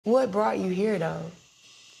What brought you here, though?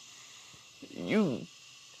 You.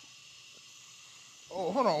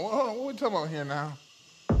 Oh, hold on. What are we talking about here now?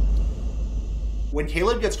 When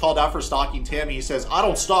Caleb gets called out for stalking Tammy, he says, "I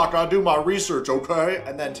don't stalk, I do my research, okay?"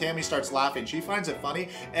 And then Tammy starts laughing. She finds it funny,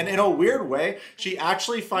 and in a weird way, she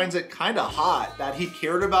actually finds it kind of hot that he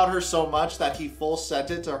cared about her so much that he full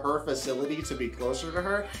sent it to her facility to be closer to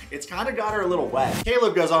her. It's kind of got her a little wet.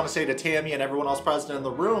 Caleb goes on to say to Tammy and everyone else present in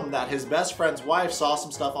the room that his best friend's wife saw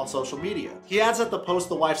some stuff on social media. He adds that the post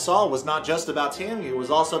the wife saw was not just about Tammy, it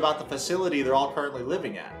was also about the facility they're all currently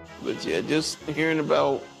living at. But yeah, just hearing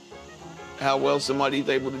about how well somebody's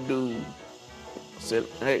able to do, I said,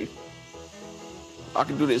 hey, I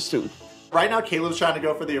can do this too. Right now, Caleb's trying to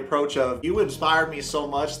go for the approach of, "You inspired me so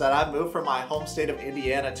much that I moved from my home state of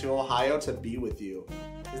Indiana to Ohio to be with you."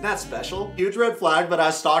 Isn't that special? Huge red flag, but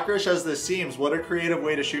as stalkerish as this seems, what a creative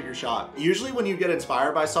way to shoot your shot. Usually when you get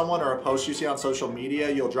inspired by someone or a post you see on social media,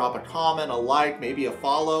 you'll drop a comment, a like, maybe a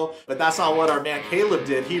follow, but that's not what our man Caleb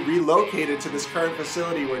did. He relocated to this current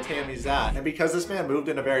facility where Tammy's at. And because this man moved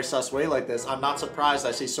in a very sus way like this, I'm not surprised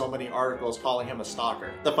I see so many articles calling him a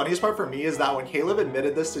stalker. The funniest part for me is that when Caleb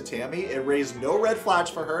admitted this to Tammy, it raised no red flags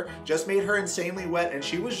for her, just made her insanely wet, and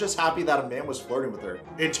she was just happy that a man was flirting with her.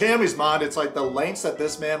 In Tammy's mind, it's like the lengths that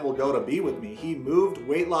this man will go to be with me. He moved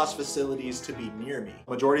weight loss facilities to be near me.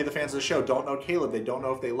 Majority of the fans of the show don't know Caleb. They don't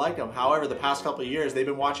know if they like him. However, the past couple of years, they've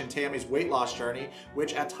been watching Tammy's weight loss journey,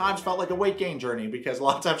 which at times felt like a weight gain journey because a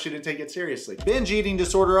lot of times she didn't take it seriously. Binge eating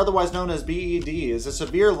disorder, otherwise known as BED, is a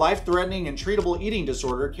severe, life-threatening, and treatable eating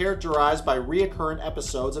disorder characterized by recurrent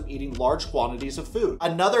episodes of eating large quantities of food.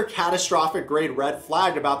 Another catastrophic grade red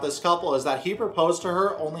flag about this couple is that he proposed to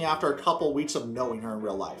her only after a couple weeks of knowing her in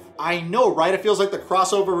real life. I know, right? It feels like the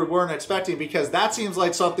crossover we weren't expecting because that seems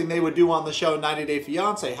like something they would do on the show 90 Day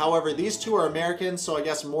Fiance. However, these two are Americans, so I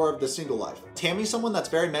guess more of the single life. Tammy's someone that's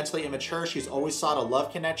very mentally immature. She's always sought a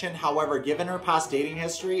love connection. However, given her past dating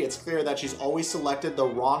history, it's clear that she's always selected the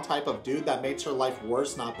wrong type of dude that makes her life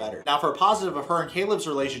worse, not better. Now, for a positive of her and Caleb's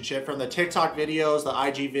relationship, from the TikTok videos, the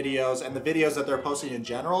IG videos, and the videos that they're posting in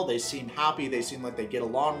general, they seem happy, they seem like they get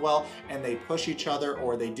along well, and they push each other,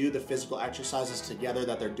 or they do the physical exercises together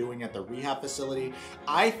that they're doing at the rehab facility.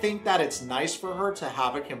 I think that it's nice for her to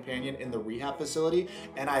have a companion in the rehab facility,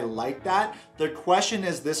 and I like that. The question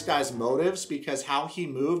is this guy's motives, because how he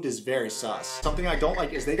moved is very sus. Something I don't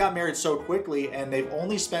like is they got married so quickly and they've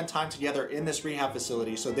only spent time together in this rehab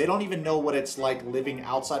facility, so they don't even know what it's like living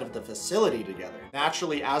outside of the facility together.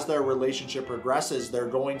 Naturally, as their relationship progresses, they're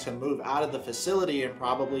going to move out of the facility and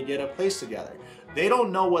probably get a place together. They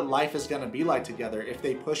don't know what life is going to be like together if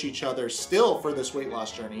they push each other still for this weight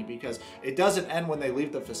loss journey, because it doesn't end when they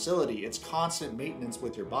leave the facility. It's constant maintenance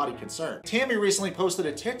with your body concern. Tammy recently posted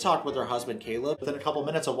a TikTok with her husband, Caleb. Within a couple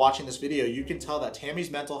minutes of watching this video, you can tell that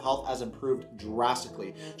Tammy's mental health has improved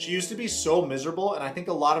drastically. She used to be so miserable, and I think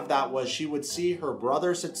a lot of that was she would see her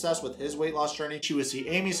brother's success with his weight loss journey. She would see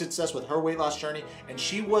Amy's success with her weight loss journey, and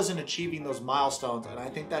she wasn't achieving those milestones, and I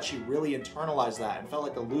think that she really internalized that and felt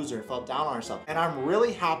like a loser and felt down on herself. And I'm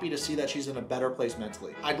really happy to see that she's in a better place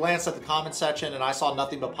mentally. I glanced at the comment section and I saw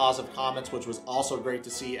nothing but positive comments, which was also great to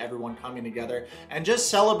see everyone coming together and just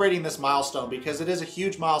celebrating this milestone, because it is a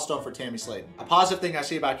huge milestone for Tammy Slaton. A positive thing I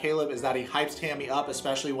see about Caleb is that he hypes Tammy up,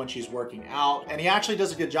 especially when she's working out, and he actually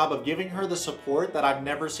does a good job of giving her the support that I've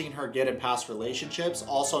never seen her get in past relationships.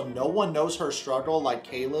 Also, no one knows her struggle like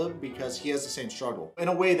Caleb because he has the same struggle. In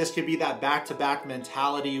a way, this could be that back-to-back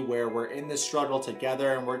mentality where we're in this struggle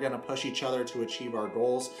together and we're gonna push each other to achieve our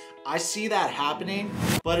goals. I see that happening,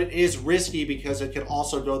 but it is risky because it could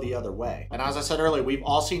also go the other way. And as I said earlier, we've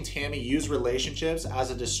all seen Tammy use relationships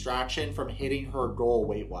as a distraction from hitting her goal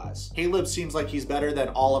weight-wise. Caleb seems like he's better than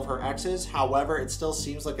all of her exes. However, it still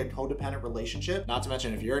seems like a codependent relationship. Not to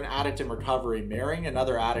mention, if you're an addict in recovery, marrying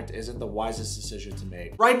another addict isn't the wisest decision to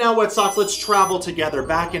make. Right now, Wetsock, let's travel together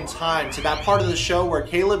back in time to that part of the show where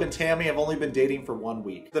Caleb and Tammy have only been dating for 1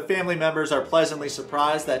 week. The family members are pleasantly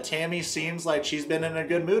surprised that Tammy seems like she's been in a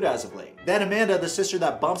good mood as of late. Then Amanda, the sister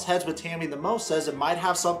that bumps heads with Tammy the most, says it might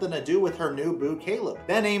have something to do with her new boo Caleb.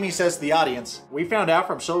 Then Amy says to the audience, "We found out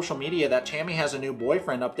from social media that Tammy has a new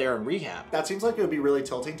boyfriend up there in rehab." That seems like it would be really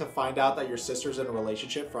tilting to find out that your sister's in a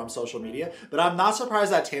relationship from social media, but I'm not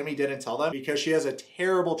surprised that Tammy didn't tell them because she has a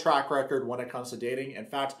terrible track record when it comes to dating. In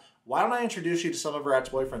fact, why don't I introduce you to some of her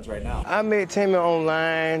ex-boyfriends right now? I met Tammy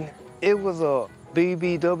online. It was a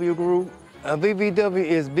BBW group. A BBW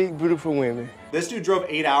is Big Beautiful Women. This dude drove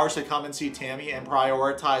 8 hours to come and see Tammy and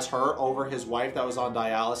prioritize her over his wife that was on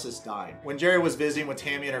dialysis dying. When Jerry was visiting with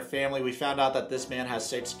Tammy and her family, we found out that this man has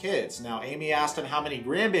 6 kids. Now, Amy asked him how many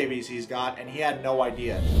grandbabies he's got, and he had no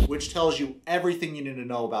idea, which tells you everything you need to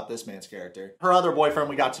know about this man's character. Her other boyfriend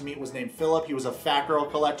we got to meet was named Philip. He was a fat girl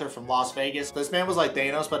collector from Las Vegas. This man was like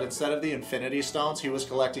Thanos, but instead of the Infinity Stones, he was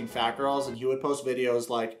collecting fat girls, and he would post videos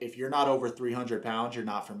like, if you're not over 300 pounds, you're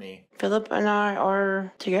not for me. Philip and I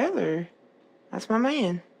are together. That's my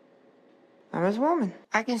man. I'm his woman.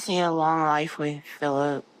 I can see a long life with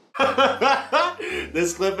Philip.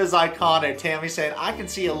 This clip is iconic. Tammy saying, I can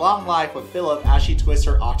see a long life with Philip as she twists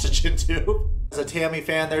her oxygen tube. As a Tammy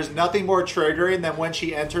fan, there's nothing more triggering than when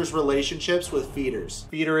she enters relationships with feeders.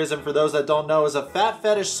 Feederism, for those that don't know, is a fat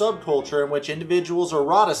fetish subculture in which individuals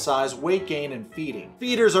eroticize weight gain and feeding.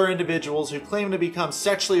 Feeders are individuals who claim to become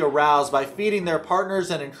sexually aroused by feeding their partners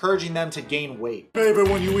and encouraging them to gain weight. Baby,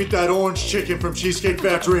 when you eat that orange chicken from Cheesecake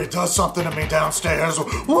Factory, it does something to me downstairs.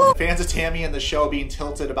 Fans of Tammy and the show being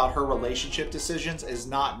tilted about her relationship decisions is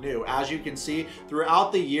not new. As you can see,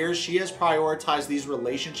 throughout the years, she has prioritized these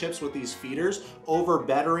relationships with these feeders over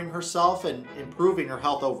bettering herself and improving her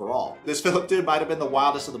health overall. This Philip dude might have been the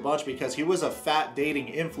wildest of the bunch because he was a fat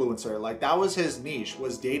dating influencer. Like, that was his niche,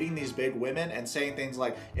 was dating these big women and saying things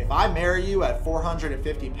like, if I marry you at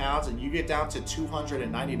 450 pounds and you get down to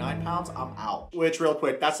 299 pounds, I'm out. Which, real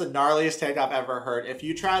quick, that's the gnarliest take I've ever heard. If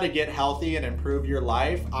you try to get healthy and improve your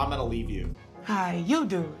life, I'm gonna leave you. How you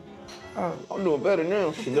doing? Oh, I'm doing better now.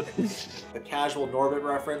 The casual Norbit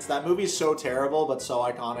reference. That movie's so terrible, but so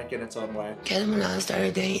iconic in its own way. Kevin and I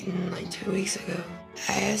started dating like 2 weeks ago.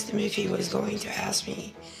 I asked him if he was going to ask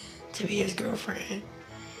me to be his girlfriend.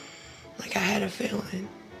 Like, I had a feeling.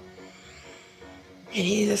 And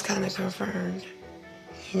he just kind of confirmed,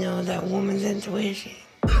 you know, that woman's intuition.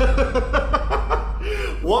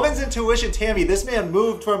 Woman's intuition, Tammy. This man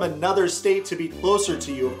moved from another state to be closer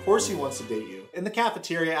to you. Of course he wants to date you. In the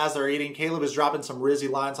cafeteria as they're eating, Caleb is dropping some rizzy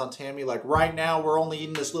lines on Tammy like, right now we're only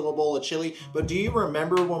eating this little bowl of chili, but do you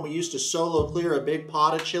remember when we used to solo clear a big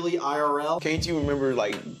pot of chili IRL? Can't you remember,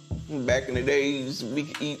 like, back in the days, we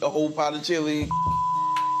could eat a whole pot of chili,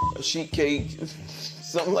 a sheet cake,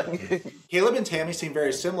 something like that. Caleb and Tammy seem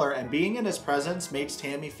very similar, and being in his presence makes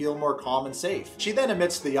Tammy feel more calm and safe. She then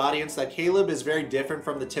admits to the audience that Caleb is very different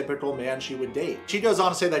from the typical man she would date. She goes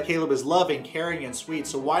on to say that Caleb is loving, caring, and sweet,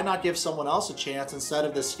 so why not give someone else a chance instead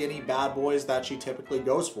of the skinny bad boys that she typically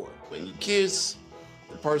goes for? When you kiss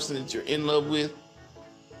the person that you're in love with,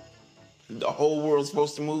 the whole world's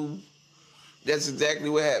supposed to move. That's exactly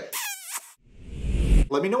what happened.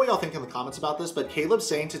 Let me know what y'all think in the comments about this, but Caleb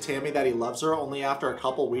saying to Tammy that he loves her only after a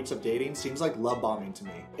couple weeks of dating seems like love bombing to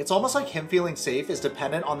me. It's almost like him feeling safe is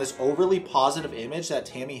dependent on this overly positive image that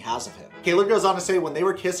Tammy has of him. Caleb goes on to say when they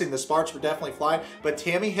were kissing, the sparks were definitely flying, but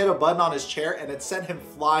Tammy hit a button on his chair and it sent him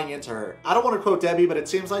flying into her. I don't want to quote Debbie, but it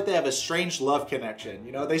seems like they have a strange love connection.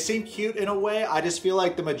 You know, they seem cute in a way. I just feel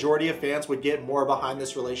like the majority of fans would get more behind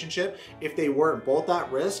this relationship if they weren't both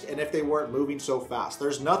at risk and if they weren't moving so fast.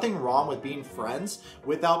 There's nothing wrong with being friends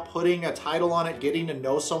without putting a title on it, getting to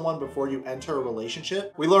know someone before you enter a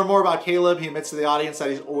relationship. We learn more about Caleb. He admits to the audience that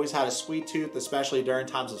he's always had a sweet tooth, especially during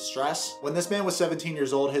times of stress. When this man was 17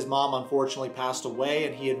 years old, his mom unfortunately passed away,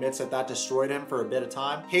 and he admits that that destroyed him for a bit of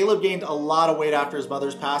time. Caleb gained a lot of weight after his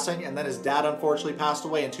mother's passing, and then his dad unfortunately passed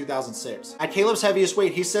away in 2006. At Caleb's heaviest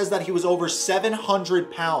weight, he says that he was over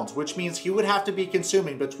 700 pounds, which means he would have to be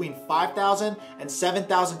consuming between 5,000 and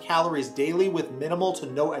 7,000 calories daily with minimal to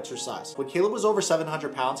no exercise. When Caleb was over 700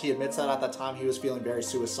 pounds, he admits that at that time he was feeling very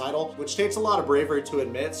suicidal, which takes a lot of bravery to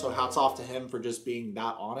admit, so hats off to him for just being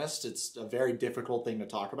that honest. It's a very difficult thing to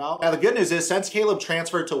talk about. Now the good news is, since Caleb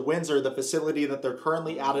transferred to Windsor, the facility that they're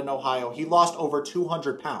currently at in Ohio, he lost over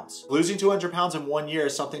 200 pounds. Losing 200 pounds in 1 year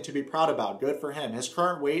is something to be proud about. Good for him. His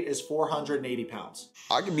current weight is 480 pounds.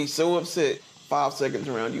 I could be so upset, 5 seconds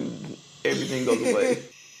around you, everything goes away.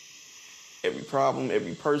 Every problem,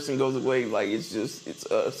 every person goes away. Like, it's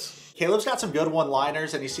us. Caleb's got some good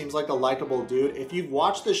one-liners and he seems like a likable dude. If you've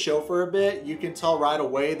watched the show for a bit, you can tell right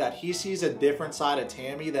away that he sees a different side of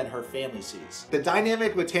Tammy than her family sees. The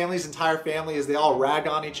dynamic with Tammy's entire family is they all rag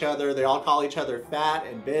on each other, they all call each other fat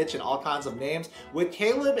and bitch and all kinds of names. With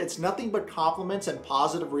Caleb, it's nothing but compliments and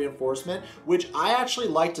positive reinforcement, which I actually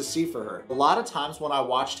like to see for her. A lot of times when I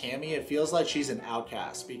watch Tammy, it feels like she's an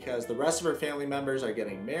outcast because the rest of her family members are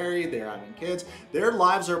getting married, they're having kids, their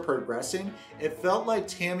lives are progressing. It felt like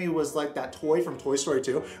Tammy was was like that toy from Toy Story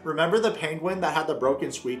 2. Remember the penguin that had the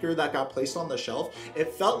broken squeaker that got placed on the shelf?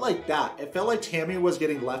 It felt like that. It felt like Tammy was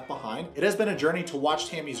getting left behind. It has been a journey to watch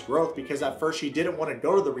Tammy's growth, because at first she didn't want to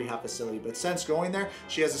go to the rehab facility, but since going there,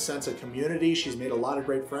 she has a sense of community. She's made a lot of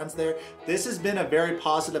great friends there. This has been a very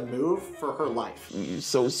positive move for her life. You're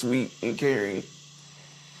so sweet and caring.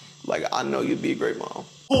 Like, I know you'd be a great mom.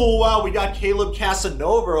 Oh, wow, we got Caleb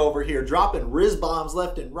Casanova over here dropping Riz bombs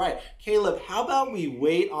left and right. Caleb, how about we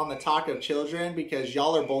wait on the talk of children, because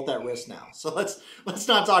y'all are both at risk now. So let's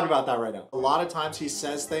not talk about that right now. A lot of times he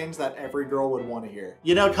says things that every girl would want to hear.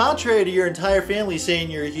 You know, contrary to your entire family saying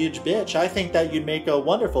you're a huge bitch, I think that you'd make a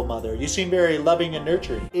wonderful mother. You seem very loving and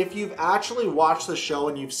nurturing. If you've actually watched the show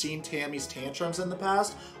and you've seen Tammy's tantrums in the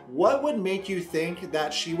past, what would make you think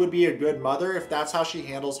that she would be a good mother if that's how she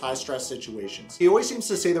handles high-stress situations? He always seems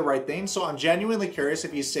to say the right thing, so I'm genuinely curious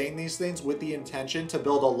if he's saying these things with the intention to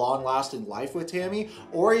build a long-lasting life with Tammy,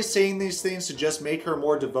 or he's saying these things to just make her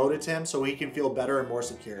more devoted to him so he can feel better and more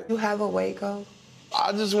secure. You have a Waco?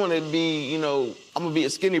 I just want to be, you know, I'm going to be a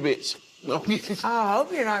skinny bitch. I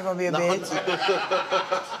hope you're not going to be a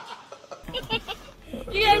bitch.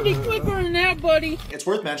 You gotta be quicker than that, buddy. It's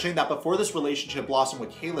worth mentioning that before this relationship blossomed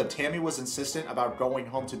with Caleb, Tammy was insistent about going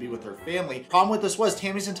home to be with her family. Problem with this was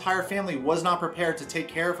Tammy's entire family was not prepared to take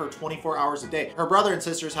care of her 24 hours a day. Her brother and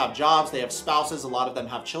sisters have jobs, they have spouses, a lot of them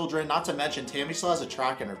have children, not to mention Tammy still has a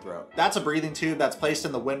track in her throat. That's a breathing tube that's placed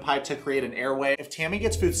in the windpipe to create an airway. If Tammy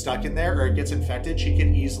gets food stuck in there or it gets infected, she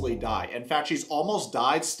can easily die. In fact, she's almost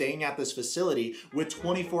died staying at this facility with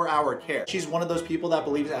 24-hour care. She's one of those people that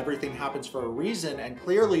believes everything happens for a reason, and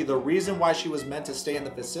clearly the reason why she was meant to stay in the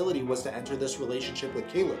facility was to enter this relationship with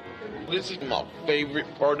Caleb. This is my favorite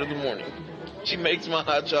part of the morning. She makes my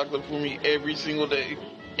hot chocolate for me every single day,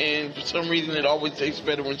 and for some reason it always tastes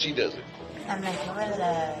better when she does it.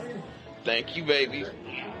 Thank you, baby.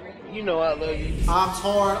 You know I love you. I'm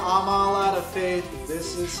torn, I'm all out of faith.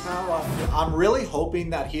 This is how I feel. I'm really hoping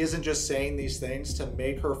that he isn't just saying these things to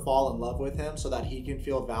make her fall in love with him so that he can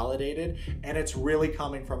feel validated, and it's really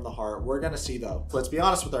coming from the heart. We're gonna see though. Let's be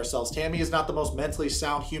honest with ourselves. Tammy is not the most mentally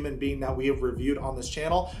sound human being that we have reviewed on this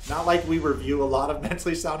channel. Not like we review a lot of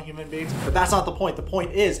mentally sound human beings, but that's not the point. The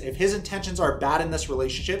point is, if his intentions are bad in this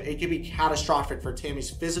relationship, it could be catastrophic for Tammy's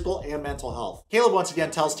physical and mental health. Caleb once again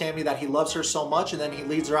tells Tammy that he loves her so much, and then he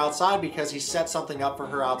leads her outside because he set something up for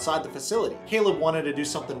her outside the facility. Caleb wanted to do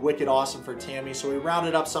something wicked awesome for Tammy, so he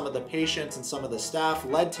rounded up some of the patients and some of the staff,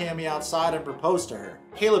 led Tammy outside, and proposed to her.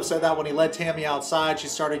 Caleb said that when he led Tammy outside, she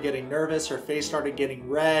started getting nervous, her face started getting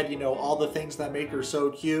red, you know, all the things that make her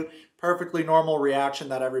so cute. Perfectly normal reaction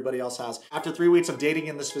that everybody else has. After 3 weeks of dating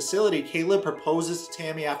in this facility, Caleb proposes to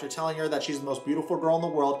Tammy after telling her that she's the most beautiful girl in the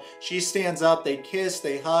world. She stands up, they kiss,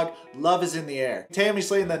 they hug, love is in the air. Tammy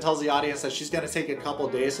Slaton then tells the audience that she's gonna take a couple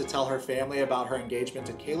days to tell her family about her engagement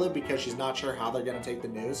to Caleb because she's not sure how they're gonna take the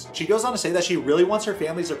news. She goes on to say that she really wants her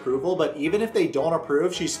family's approval, but even if they don't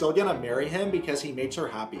approve, she's still gonna marry him because he makes her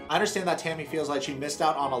happy. I understand that Tammy feels like she missed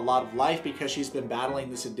out on a lot of life because she's been battling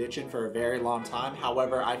this addiction for a very long time.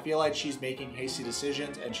 However, I feel like she's making hasty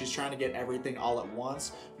decisions and she's trying to get everything all at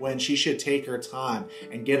once when she should take her time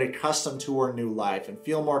and get accustomed to her new life and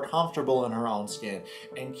feel more comfortable in her own skin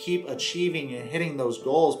and keep achieving and hitting those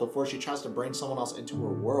goals before she tries to bring someone else into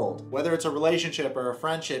her world. Whether it's a relationship or a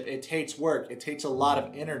friendship, it takes work, it takes a lot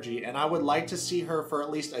of energy, and I would like to see her for at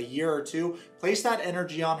least a year or two place that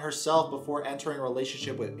energy on herself before entering a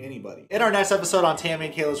relationship with anybody. In our next episode on Tammy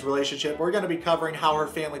and Caleb's relationship, we're going to be covering how her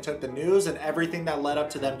family took the news and everything that led up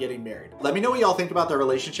to them getting married. Let me know what y'all think about their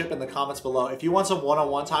relationship in the comments below. If you want some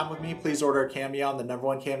one-on-one time with me, please order a Cameo. I'm the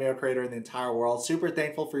 #1 Cameo creator in the entire world. Super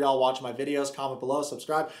thankful for y'all watching my videos. Comment below,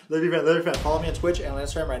 subscribe, live your fan, follow me on Twitch and on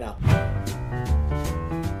Instagram right now.